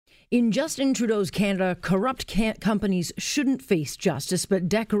In Justin Trudeau's Canada, corrupt companies shouldn't face justice, but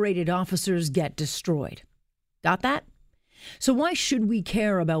decorated officers get destroyed. Got that? So why should we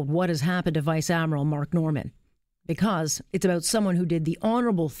care about what has happened to Vice Admiral Mark Norman? Because it's about someone who did the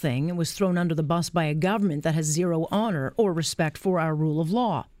honorable thing and was thrown under the bus by a government that has zero honor or respect for our rule of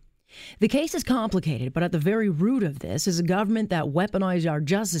law. The case is complicated, but at the very root of this is a government that weaponized our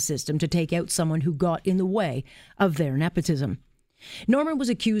justice system to take out someone who got in the way of their nepotism. Norman was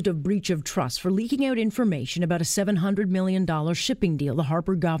accused of breach of trust for leaking out information about a $700 million shipping deal the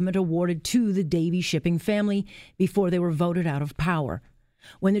Harper government awarded to the Davy shipping family before they were voted out of power.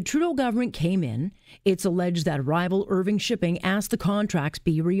 When the Trudeau government came in, it's alleged that rival Irving Shipping asked the contracts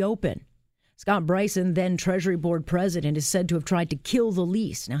be reopened. Scott Bryson, then Treasury Board president, is said to have tried to kill the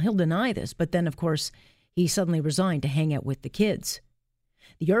lease. Now, he'll deny this, but then, of course, he suddenly resigned to hang out with the kids.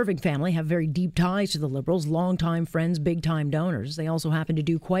 The Irving family have very deep ties to the Liberals, longtime friends, big-time donors. They also happen to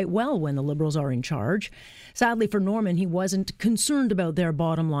do quite well when the Liberals are in charge. Sadly for Norman, he wasn't concerned about their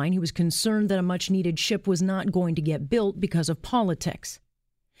bottom line. He was concerned that a much-needed ship was not going to get built because of politics.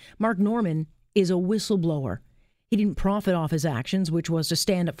 Mark Norman is a whistleblower. He didn't profit off his actions, which was to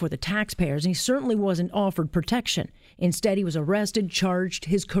stand up for the taxpayers, and he certainly wasn't offered protection. Instead, he was arrested, charged,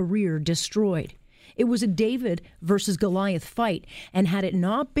 his career destroyed. It was a David versus Goliath fight, and had it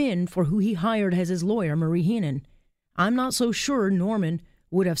not been for who he hired as his lawyer, Marie Heenan, I'm not so sure Norman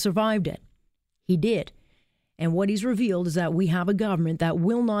would have survived it. He did. And what he's revealed is that we have a government that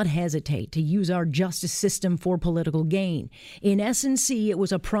will not hesitate to use our justice system for political gain. In SNC, it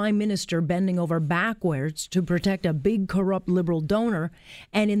was a prime minister bending over backwards to protect a big corrupt Liberal donor.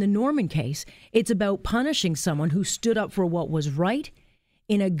 And in the Norman case, it's about punishing someone who stood up for what was right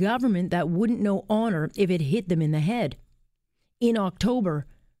in a government that wouldn't know honor if it hit them in the head. In October,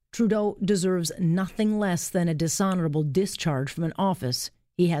 Trudeau deserves nothing less than a dishonorable discharge from an office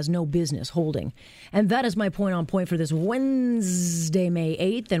he has no business holding. And that is my point on point for this Wednesday, May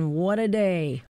 8th, and what a day.